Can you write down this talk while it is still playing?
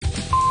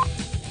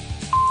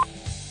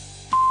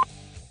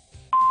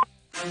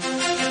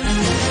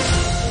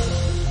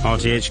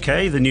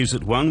RTHK, the news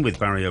at 1 with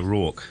Barry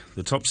O'Rourke.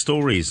 The top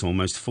stories: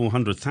 almost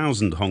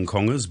 400,000 Hong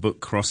Kongers book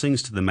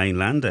crossings to the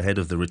mainland ahead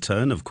of the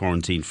return of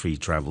quarantine-free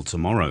travel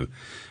tomorrow.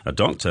 A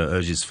doctor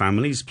urges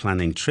families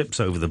planning trips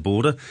over the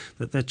border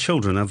that their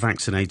children are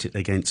vaccinated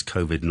against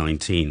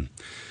COVID-19.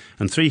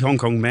 And 3 Hong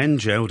Kong men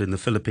jailed in the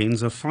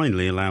Philippines are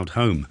finally allowed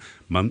home,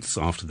 months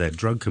after their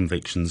drug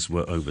convictions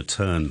were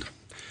overturned.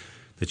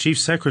 The Chief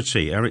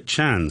Secretary, Eric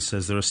Chan,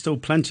 says there are still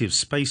plenty of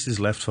spaces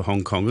left for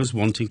Hong Kongers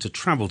wanting to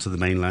travel to the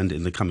mainland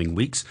in the coming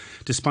weeks,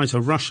 despite a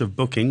rush of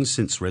bookings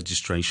since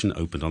registration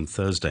opened on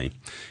Thursday.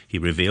 He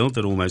revealed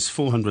that almost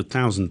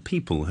 400,000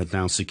 people had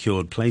now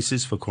secured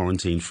places for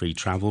quarantine-free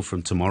travel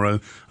from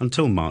tomorrow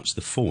until March the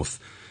 4th.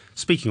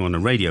 Speaking on a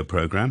radio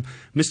programme,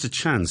 Mr.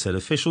 Chan said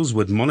officials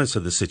would monitor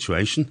the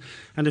situation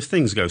and, if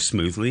things go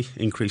smoothly,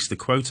 increase the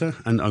quota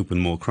and open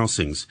more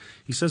crossings.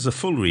 He says a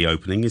full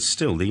reopening is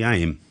still the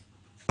aim.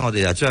 With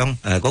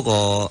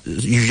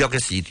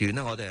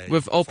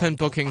open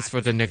bookings for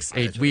the next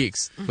 8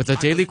 weeks, with a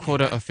daily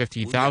quota of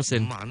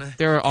 50,000,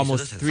 there are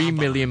almost 3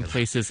 million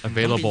places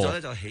available.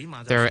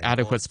 There are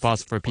adequate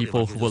spots for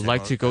people who would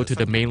like to go to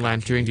the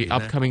mainland during the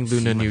upcoming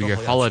Lunar New Year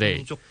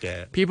holiday.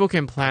 People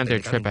can plan their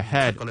trip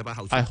ahead.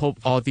 I hope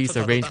all these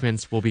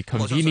arrangements will be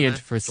convenient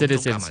for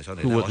citizens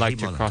who would like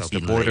to cross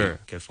the border.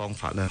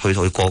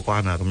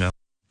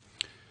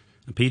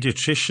 A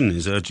paediatrician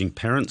is urging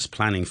parents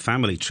planning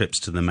family trips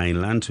to the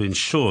mainland to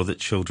ensure that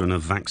children are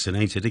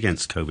vaccinated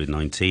against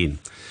COVID-19.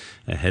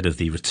 Ahead of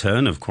the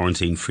return of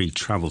quarantine-free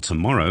travel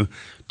tomorrow,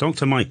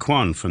 Dr. Mike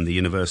Kwan from the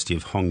University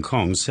of Hong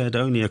Kong said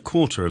only a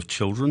quarter of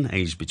children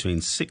aged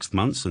between 6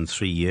 months and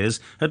 3 years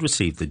had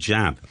received the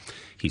jab.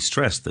 He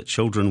stressed that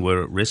children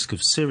were at risk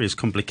of serious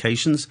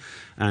complications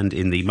and,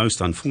 in the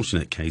most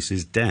unfortunate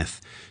cases, death.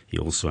 He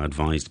also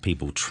advised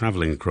people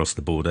travelling across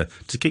the border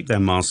to keep their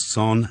masks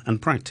on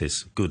and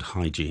practice good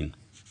hygiene.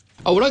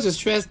 I would like to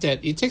stress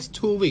that it takes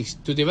 2 weeks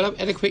to develop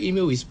adequate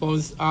immune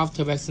response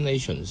after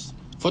vaccinations.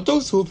 For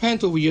those who plan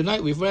to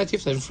reunite with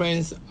relatives and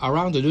friends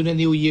around the Lunar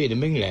New Year in the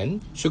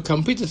mainland, should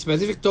complete a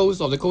specific dose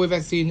of the COVID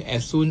vaccine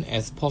as soon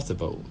as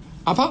possible.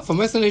 Apart from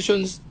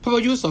vaccinations, proper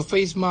use of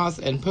face masks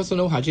and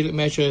personal hygienic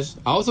measures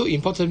are also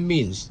important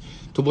means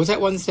to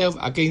protect oneself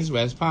against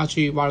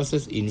respiratory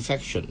viruses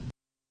infection.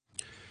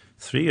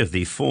 3 of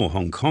the 4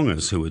 Hong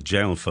Kongers who were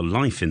jailed for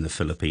life in the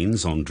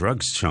Philippines on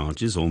drugs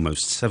charges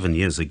almost 7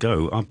 years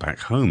ago are back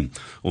home,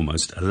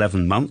 almost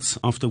 11 months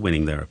after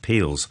winning their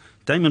appeals.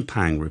 Damon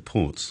Pang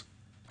reports.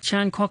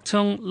 Chan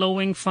Kwok-tung, Lo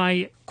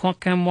Wing-fai, Kwok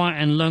Kam-wah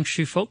and Leung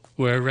Shu-fuk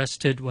were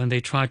arrested when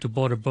they tried to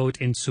board a boat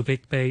in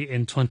Subic Bay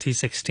in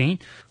 2016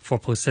 for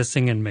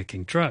possessing and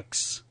making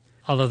drugs.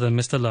 Other than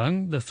Mr.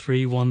 Leung, the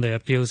 3 won their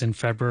appeals in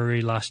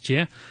February last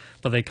year,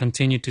 but they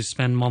continued to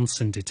spend months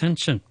in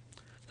detention.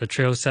 The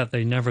trio said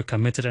they never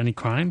committed any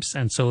crimes,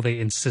 and so they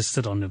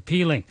insisted on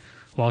appealing,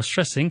 while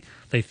stressing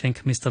they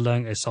think Mr.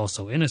 Leung is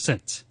also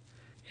innocent.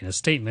 In a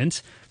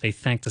statement, they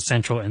thanked the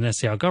central and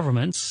SAR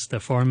governments, the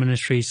Foreign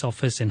Ministry's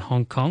office in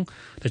Hong Kong,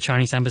 the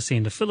Chinese embassy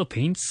in the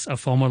Philippines, a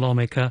former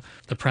lawmaker,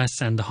 the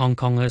press and the Hong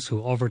Kongers who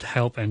offered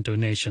help and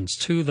donations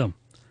to them.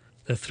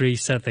 The 3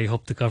 said they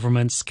hope the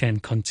governments can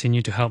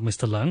continue to help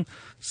Mr. Leung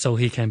so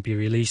he can be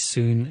released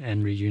soon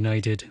and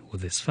reunited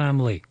with his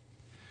family.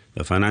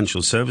 The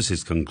financial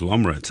services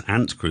conglomerate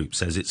Ant Group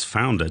says its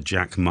founder,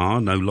 Jack Ma,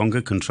 no longer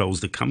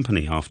controls the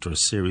company after a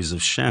series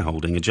of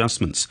shareholding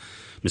adjustments.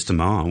 Mr.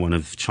 Ma, one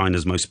of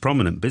China's most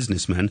prominent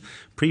businessmen,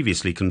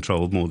 previously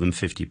controlled more than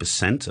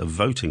 50% of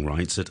voting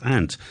rights at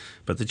Ant,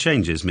 but the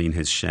changes mean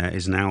his share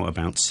is now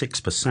about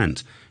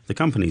 6%. The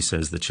company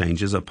says the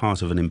changes are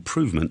part of an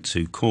improvement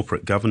to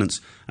corporate governance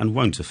and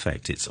won't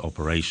affect its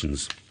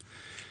operations.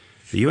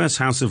 The US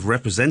House of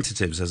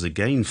Representatives has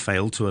again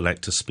failed to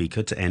elect a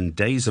speaker to end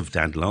days of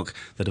deadlock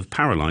that have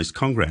paralysed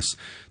Congress.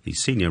 The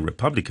senior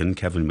Republican,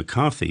 Kevin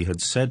McCarthy,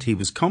 had said he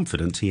was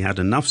confident he had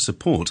enough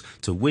support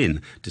to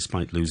win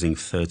despite losing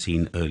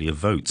 13 earlier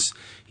votes.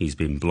 He's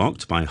been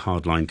blocked by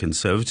hardline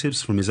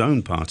conservatives from his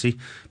own party,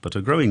 but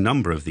a growing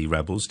number of the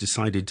rebels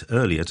decided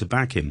earlier to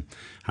back him.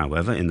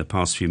 However, in the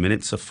past few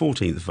minutes, a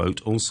 14th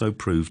vote also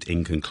proved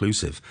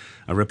inconclusive.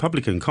 A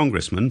Republican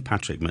congressman,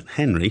 Patrick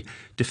McHenry,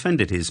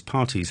 defended his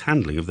party's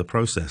handling of the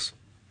process.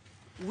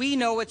 We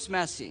know it's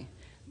messy,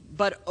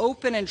 but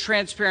open and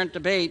transparent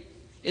debate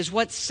is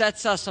what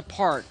sets us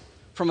apart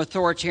from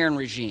authoritarian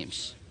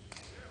regimes.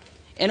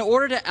 In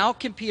order to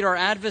outcompete our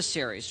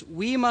adversaries,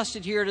 we must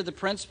adhere to the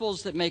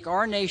principles that make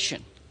our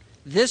nation,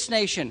 this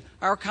nation,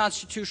 our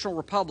constitutional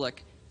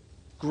republic,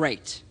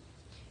 great.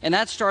 And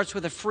that starts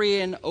with a free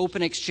and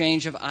open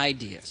exchange of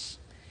ideas.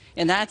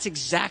 And that's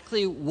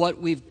exactly what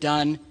we've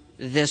done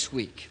this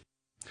week.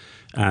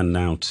 And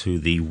now to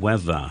the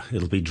weather.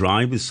 It'll be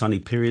dry with sunny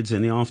periods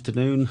in the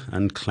afternoon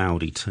and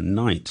cloudy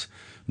tonight.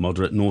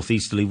 Moderate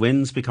northeasterly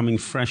winds becoming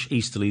fresh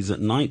easterlies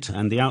at night,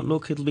 and the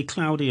outlook, it'll be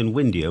cloudy and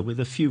windier with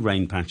a few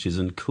rain patches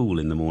and cool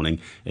in the morning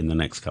in the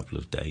next couple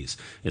of days.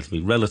 It'll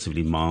be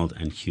relatively mild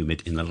and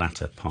humid in the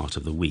latter part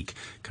of the week.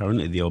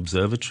 Currently at the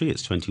observatory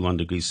it's 21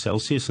 degrees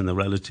Celsius and the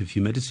relative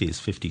humidity is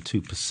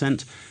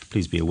 52%.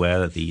 Please be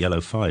aware that the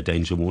yellow fire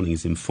danger warning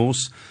is in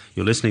force.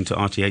 You're listening to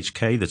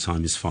RTHK. The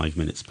time is 5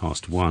 minutes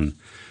past 1.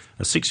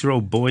 A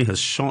 6-year-old boy has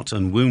shot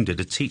and wounded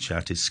a teacher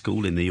at his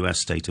school in the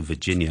US state of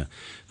Virginia.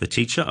 The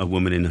teacher, a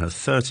woman in her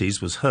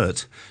 30s, was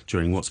hurt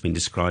during what's been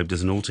described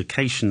as an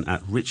altercation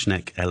at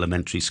Richneck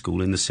Elementary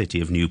School in the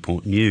city of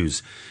Newport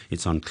News.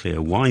 It's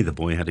unclear why the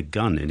boy had a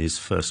gun in his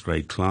first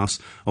grade class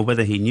or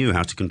whether he knew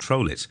how to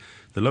control it.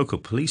 The local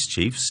police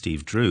chief,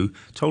 Steve Drew,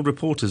 told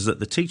reporters that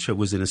the teacher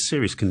was in a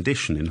serious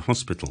condition in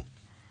hospital.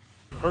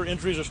 Her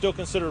injuries are still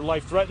considered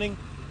life-threatening,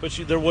 but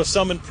there was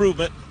some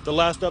improvement the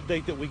last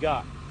update that we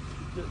got.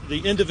 The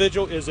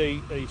individual is a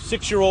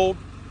 6-year-old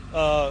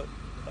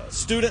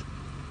student.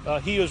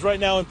 He is right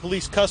now in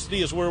police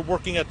custody as we're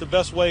working at the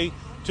best way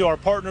to our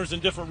partners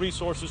and different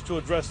resources to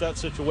address that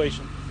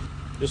situation.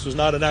 This was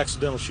not an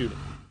accidental shooting.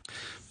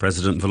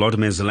 President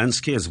Volodymyr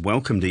Zelensky has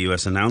welcomed the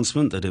US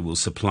announcement that it will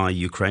supply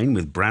Ukraine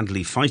with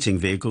Bradley fighting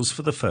vehicles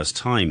for the first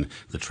time.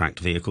 The tracked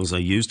vehicles are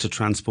used to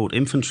transport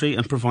infantry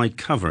and provide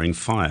covering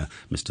fire.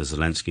 Mr.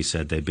 Zelensky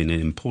said they've been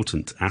an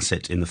important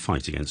asset in the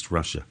fight against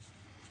Russia.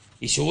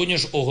 Today,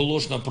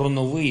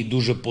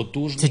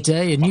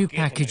 a new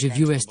package of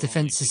US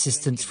defense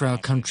assistance for our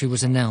country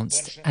was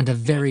announced, and a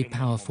very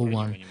powerful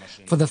one.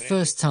 For the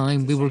first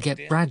time, we will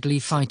get Bradley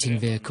fighting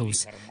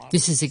vehicles.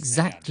 This is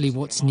exactly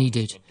what's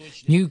needed.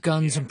 New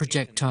guns and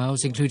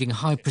projectiles, including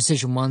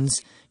high-precision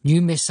ones,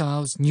 new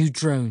missiles, new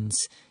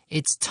drones.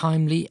 It's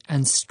timely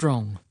and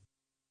strong.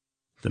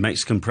 The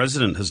Mexican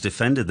president has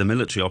defended the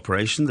military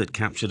operation that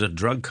captured a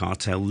drug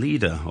cartel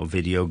leader,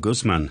 Ovidio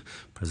Guzman.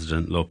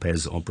 President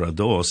López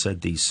Obrador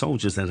said the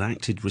soldiers had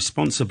acted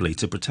responsibly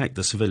to protect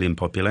the civilian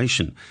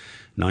population.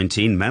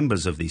 19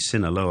 members of the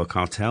Sinaloa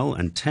cartel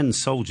and 10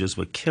 soldiers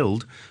were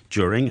killed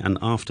during and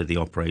after the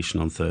operation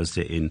on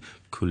Thursday in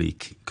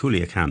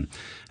Culiacan.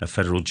 A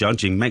federal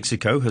judge in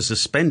Mexico has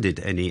suspended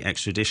any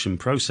extradition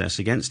process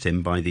against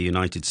him by the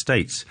United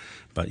States.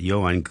 But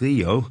Joan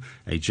Grillo,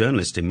 a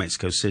journalist in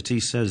Mexico City,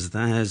 says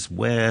that's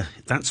where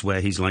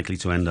he's likely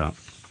to end up.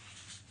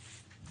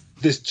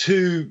 There's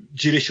 2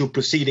 judicial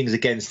proceedings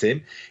against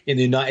him in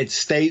the United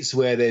States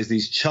where there's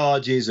these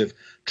charges of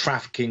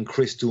trafficking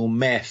crystal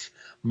meth,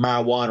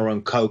 marijuana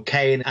and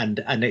cocaine,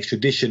 and an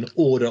extradition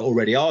order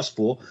already asked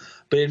for.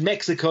 But in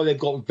Mexico, they've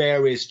got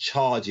various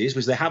charges,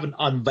 which they haven't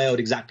unveiled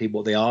exactly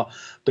what they are,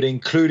 but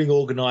including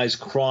organized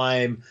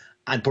crime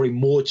and probably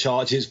more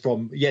charges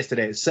from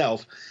yesterday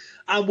itself.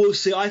 And we'll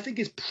see. I think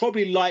it's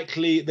probably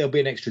likely there'll be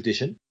an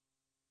extradition.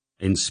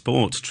 In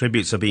sport,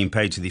 tributes are being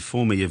paid to the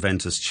former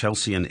Juventus,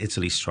 Chelsea and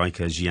Italy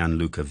striker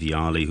Gianluca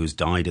Vialli, who's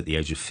died at the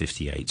age of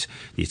 58.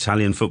 The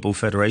Italian Football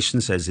Federation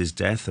says his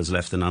death has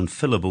left an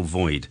unfillable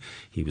void.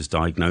 He was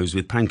diagnosed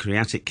with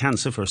pancreatic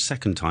cancer for a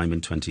second time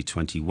in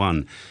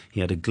 2021.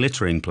 He had a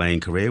glittering playing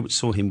career which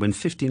saw him win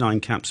 59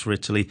 caps for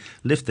Italy,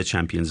 lift the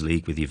Champions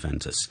League with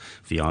Juventus.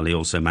 Vialli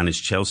also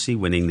managed Chelsea,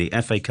 winning the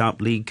FA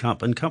Cup, League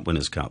Cup and Cup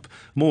Winners' Cup.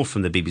 More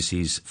from the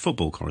BBC's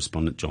football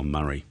correspondent John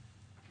Murray.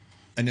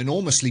 An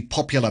enormously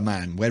popular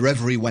man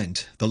wherever he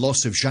went, the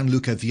loss of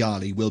Gianluca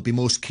Vialli will be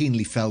most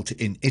keenly felt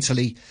in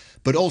Italy,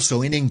 but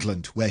also in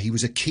England, where he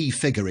was a key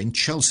figure in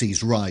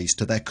Chelsea's rise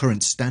to their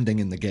current standing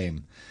in the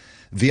game.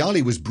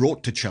 Vialli was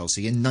brought to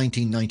Chelsea in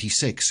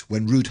 1996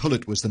 when Ruud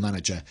Gullit was the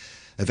manager,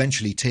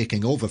 eventually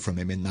taking over from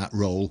him in that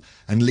role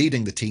and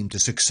leading the team to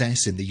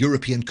success in the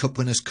European Cup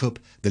Winners' Cup,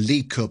 the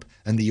League Cup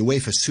and the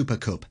UEFA Super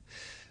Cup.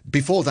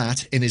 Before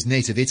that, in his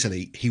native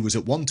Italy, he was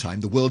at one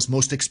time the world's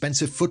most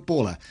expensive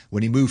footballer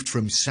when he moved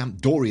from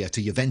Sampdoria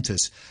to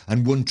Juventus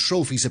and won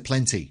trophies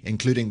aplenty,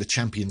 including the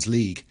Champions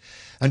League.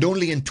 And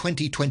only in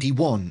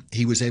 2021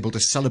 he was able to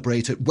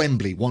celebrate at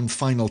Wembley one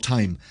final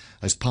time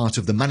as part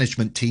of the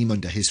management team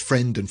under his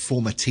friend and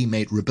former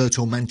teammate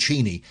Roberto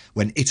Mancini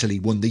when Italy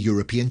won the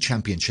European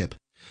Championship.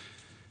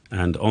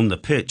 And on the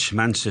pitch,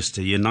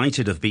 Manchester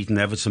United have beaten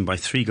Everton by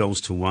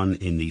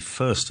 3-1 in the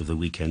first of the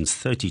weekend's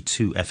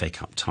 32 FA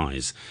Cup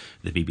ties.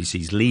 The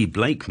BBC's Lee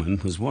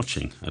Blakeman was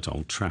watching at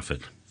Old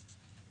Trafford.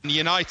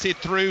 United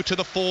through to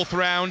the 4th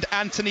round.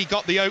 Anthony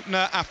got the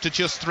opener after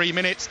just 3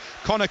 minutes.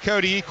 Conor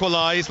Coady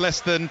equalised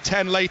less than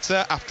 10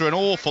 later after an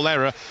awful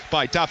error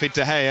by David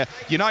De Gea.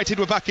 United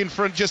were back in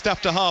front just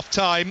after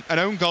half-time. An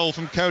own goal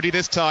from Coady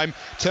this time,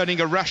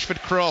 turning a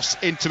Rashford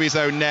cross into his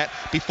own net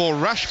before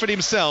Rashford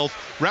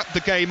himself wrapped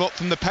the game up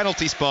from the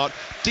penalty spot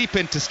deep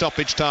into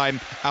stoppage time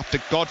after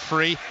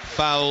Godfrey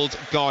fouled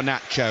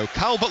Garnacho.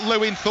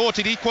 Calvert-Lewin thought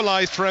he'd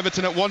equalised for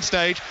Everton at one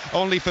stage,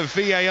 only for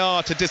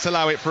VAR to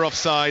disallow it for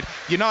offside.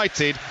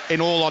 United,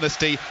 in all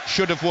honesty,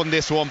 should have won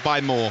this one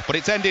by more. But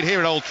it's ended here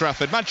at Old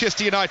Trafford.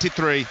 Manchester United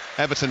 3,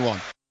 Everton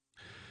 1.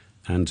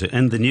 And to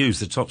end the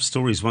news, the top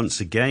stories once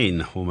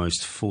again.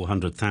 Almost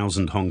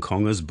 400,000 Hong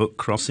Kongers book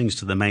crossings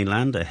to the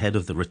mainland ahead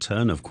of the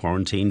return of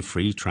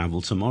quarantine-free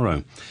travel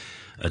tomorrow.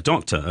 A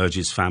doctor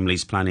urges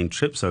families planning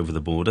trips over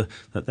the border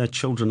that their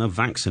children are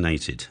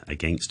vaccinated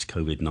against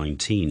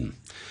COVID-19.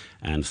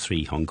 And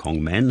 3 Hong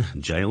Kong men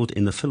jailed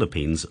in the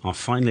Philippines are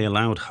finally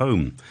allowed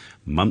home,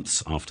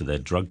 months after their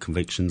drug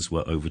convictions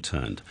were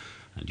overturned.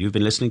 And you've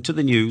been listening to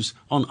the news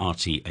on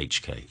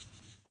RTHK.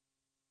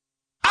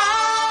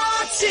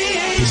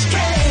 RTHK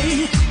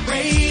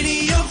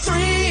Radio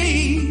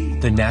 3.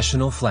 The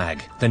national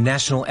flag, the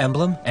national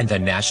emblem, and the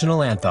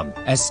national anthem.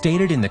 As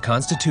stated in the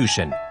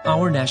Constitution,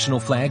 our national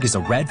flag is a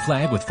red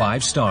flag with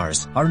 5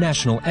 stars. Our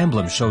national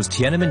emblem shows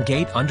Tiananmen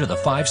Gate under the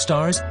 5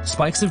 stars,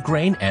 spikes of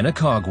grain, and a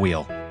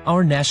cogwheel.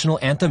 Our national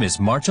anthem is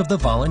March of the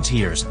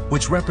Volunteers,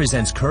 which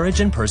represents courage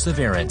and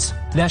perseverance.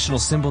 National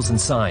symbols and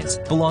signs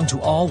belong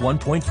to all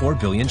 1.4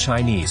 billion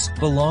Chinese,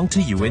 belong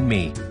to you and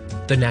me.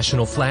 The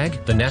national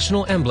flag, the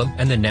national emblem,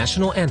 and the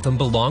national anthem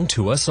belong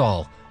to us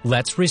all.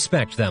 Let's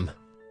respect them.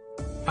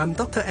 I'm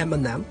Dr. Emma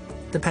Nam.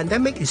 The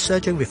pandemic is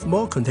surging with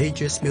more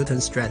contagious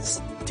mutant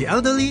strains. The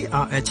elderly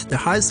are at the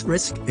highest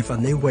risk if a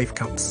new wave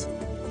comes.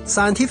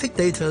 Scientific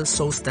data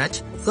shows that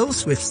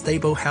those with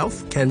stable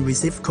health can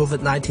receive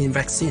COVID-19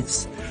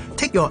 vaccines.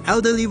 Take your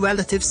elderly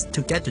relatives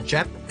to get the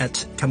jab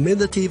at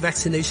community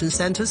vaccination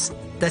centers,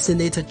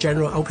 designated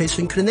general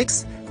outpatient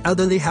clinics,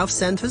 elderly health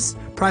centers,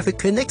 private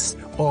clinics,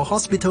 or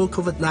hospital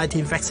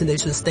COVID-19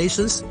 vaccination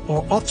stations,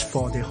 or opt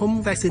for the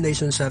home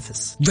vaccination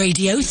service.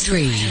 Radio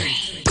 3.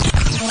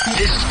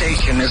 This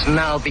station is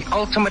now the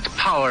ultimate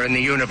power in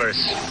the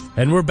universe.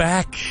 And we're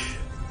back.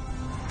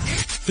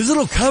 This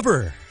little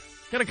cover.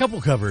 Got a couple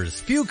covers.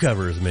 Few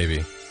covers,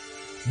 maybe.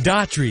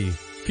 Daughtry,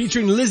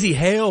 featuring Lizzie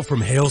Hale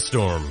from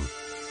Hailstorm.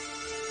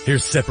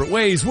 Here's Separate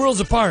Ways, Worlds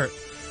Apart.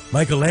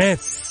 Michael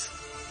Lance.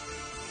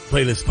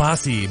 Playlist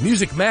Posse,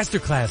 Music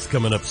Masterclass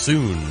coming up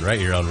soon, right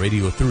here on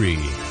Radio 3.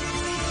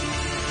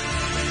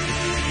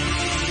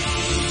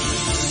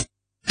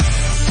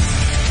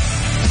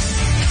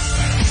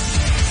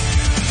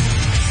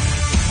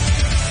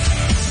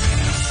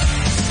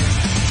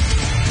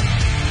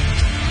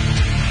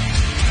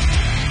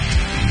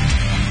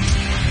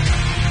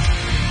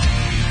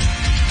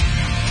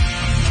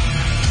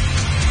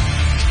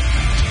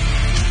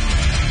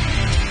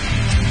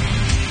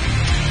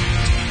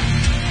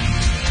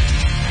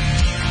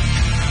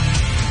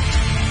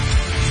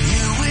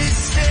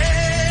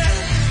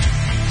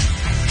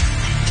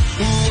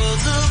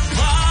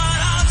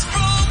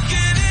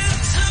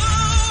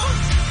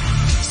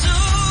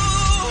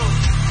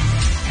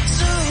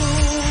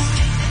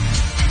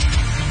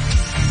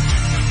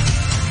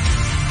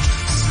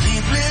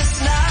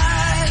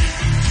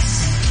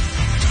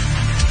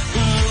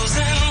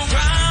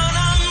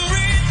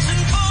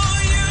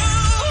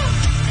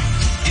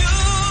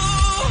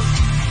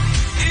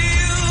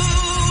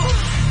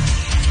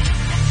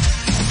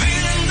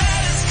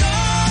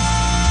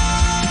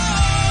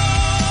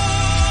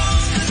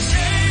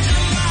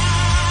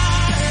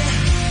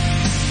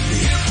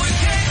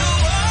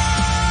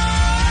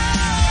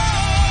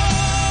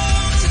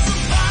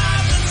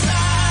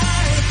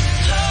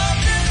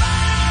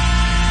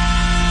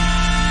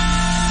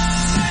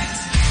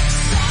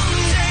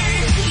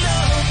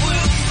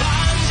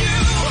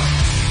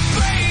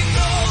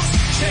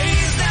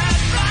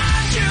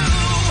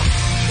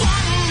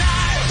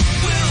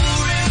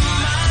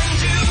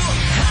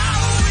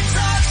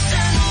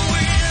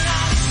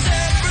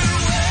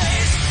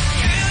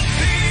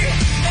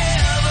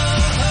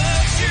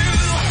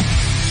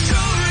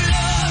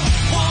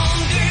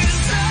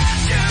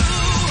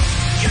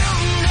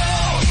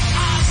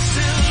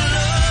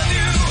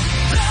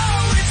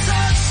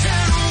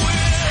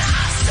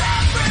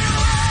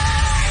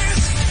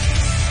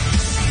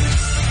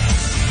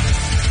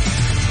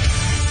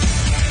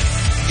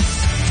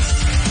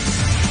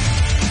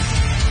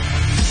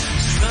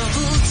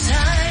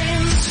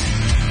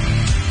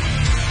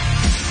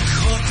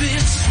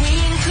 Between